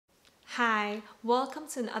Hi, welcome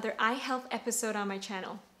to another eye health episode on my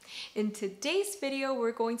channel. In today's video,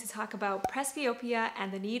 we're going to talk about presbyopia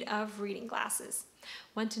and the need of reading glasses.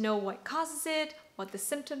 Want to know what causes it, what the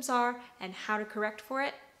symptoms are, and how to correct for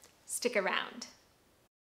it? Stick around.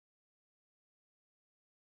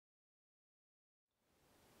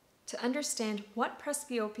 To understand what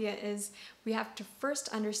presbyopia is, we have to first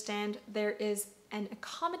understand there is an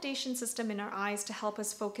accommodation system in our eyes to help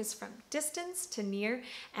us focus from distance to near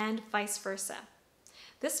and vice versa.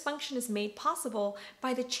 This function is made possible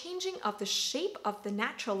by the changing of the shape of the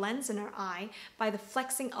natural lens in our eye by the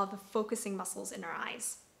flexing of the focusing muscles in our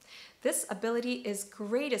eyes. This ability is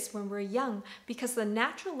greatest when we're young because the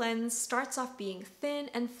natural lens starts off being thin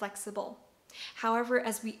and flexible. However,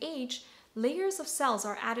 as we age, layers of cells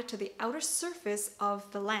are added to the outer surface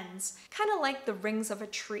of the lens, kind of like the rings of a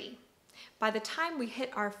tree. By the time we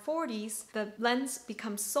hit our 40s, the lens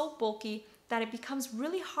becomes so bulky that it becomes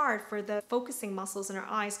really hard for the focusing muscles in our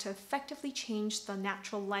eyes to effectively change the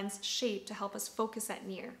natural lens shape to help us focus at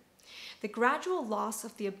near. The gradual loss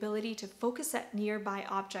of the ability to focus at nearby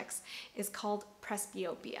objects is called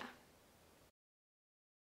presbyopia.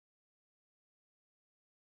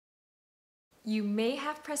 You may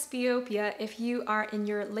have presbyopia if you are in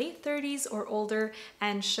your late 30s or older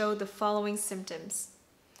and show the following symptoms.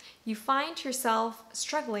 You find yourself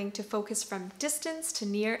struggling to focus from distance to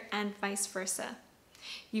near and vice versa.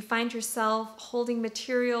 You find yourself holding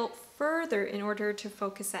material further in order to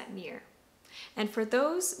focus at near. And for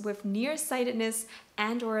those with nearsightedness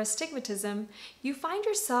and/or astigmatism, you find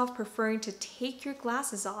yourself preferring to take your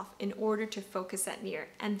glasses off in order to focus at near,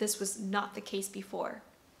 and this was not the case before.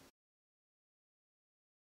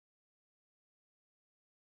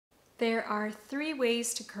 There are 3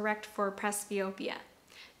 ways to correct for presbyopia.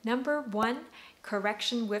 Number 1,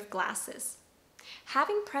 correction with glasses.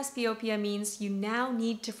 Having presbyopia means you now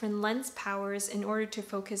need different lens powers in order to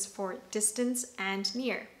focus for distance and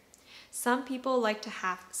near. Some people like to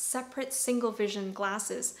have separate single vision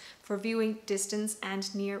glasses for viewing distance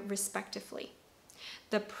and near respectively.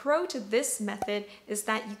 The pro to this method is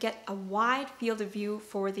that you get a wide field of view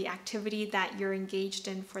for the activity that you're engaged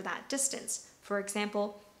in for that distance. For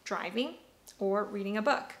example, driving or reading a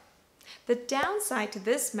book. The downside to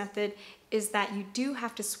this method is that you do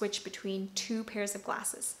have to switch between 2 pairs of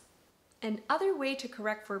glasses. Another way to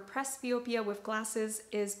correct for presbyopia with glasses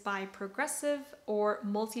is by progressive or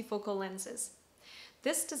multifocal lenses.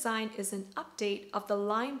 This design is an update of the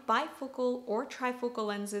line bifocal or trifocal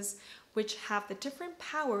lenses, which have the different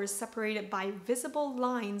powers separated by visible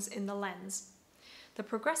lines in the lens. The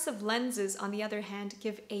progressive lenses, on the other hand,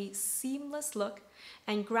 give a seamless look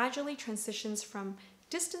and gradually transitions from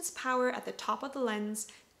distance power at the top of the lens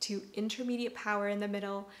to intermediate power in the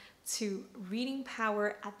middle to reading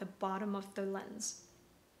power at the bottom of the lens.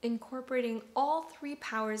 Incorporating all 3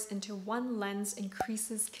 powers into one lens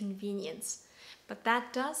increases convenience, but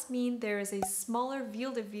that does mean there is a smaller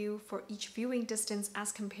field of view for each viewing distance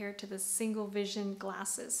as compared to the single vision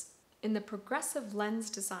glasses. In the progressive lens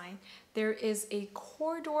design, there is a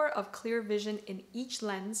corridor of clear vision in each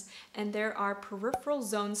lens, and there are peripheral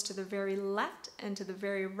zones to the very left and to the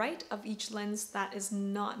very right of each lens that is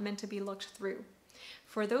not meant to be looked through.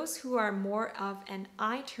 For those who are more of an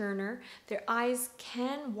eye turner, their eyes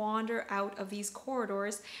can wander out of these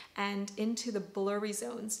corridors and into the blurry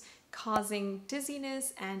zones, causing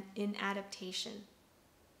dizziness and inadaptation.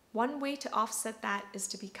 One way to offset that is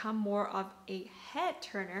to become more of a head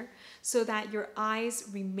turner so that your eyes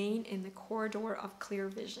remain in the corridor of clear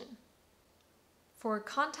vision. For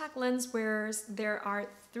contact lens wearers, there are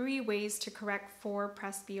 3 ways to correct for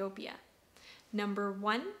presbyopia. Number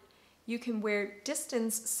 1, you can wear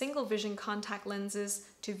distance single vision contact lenses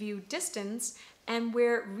to view distance and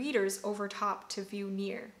wear readers over top to view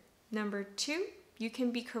near. Number 2, you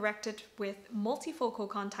can be corrected with multifocal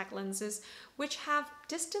contact lenses, which have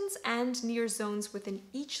distance and near zones within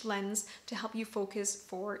each lens to help you focus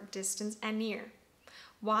for distance and near.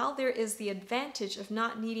 While there is the advantage of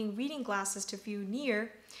not needing reading glasses to view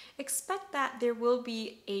near, expect that there will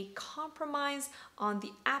be a compromise on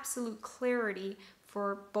the absolute clarity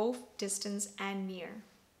for both distance and near.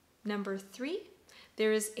 Number 3,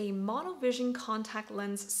 there is a monovision contact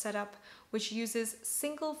lens setup which uses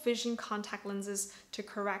single vision contact lenses to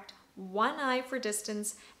correct one eye for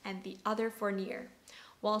distance and the other for near.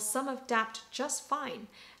 While some adapt just fine,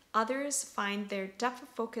 others find their depth of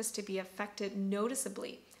focus to be affected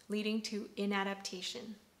noticeably, leading to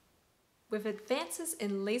inadaptation. With advances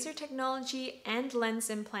in laser technology and lens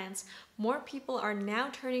implants, more people are now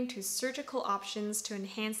turning to surgical options to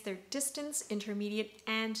enhance their distance, intermediate,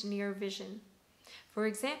 and near vision. For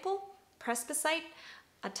example, Presbyopia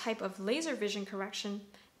a type of laser vision correction,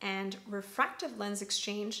 and refractive lens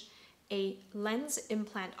exchange, a lens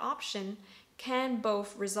implant option, can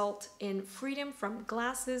both result in freedom from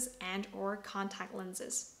glasses and/or contact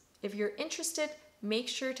lenses. If you're interested, make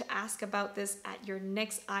sure to ask about this at your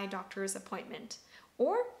next eye doctor's appointment,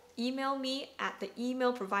 or email me at the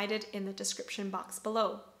email provided in the description box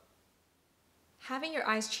below. Having your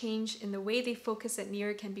eyes change in the way they focus at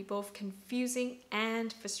near can be both confusing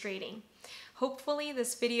and frustrating. Hopefully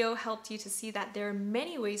this video helped you to see that there are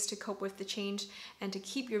many ways to cope with the change and to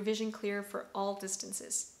keep your vision clear for all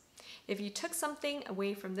distances. If you took something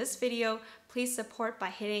away from this video, please support by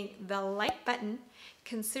hitting the like button,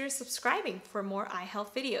 consider subscribing for more eye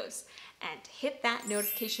health videos, and hit that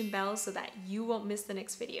notification bell so that you won't miss the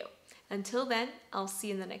next video. Until then, I'll see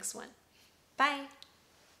you in the next one. Bye!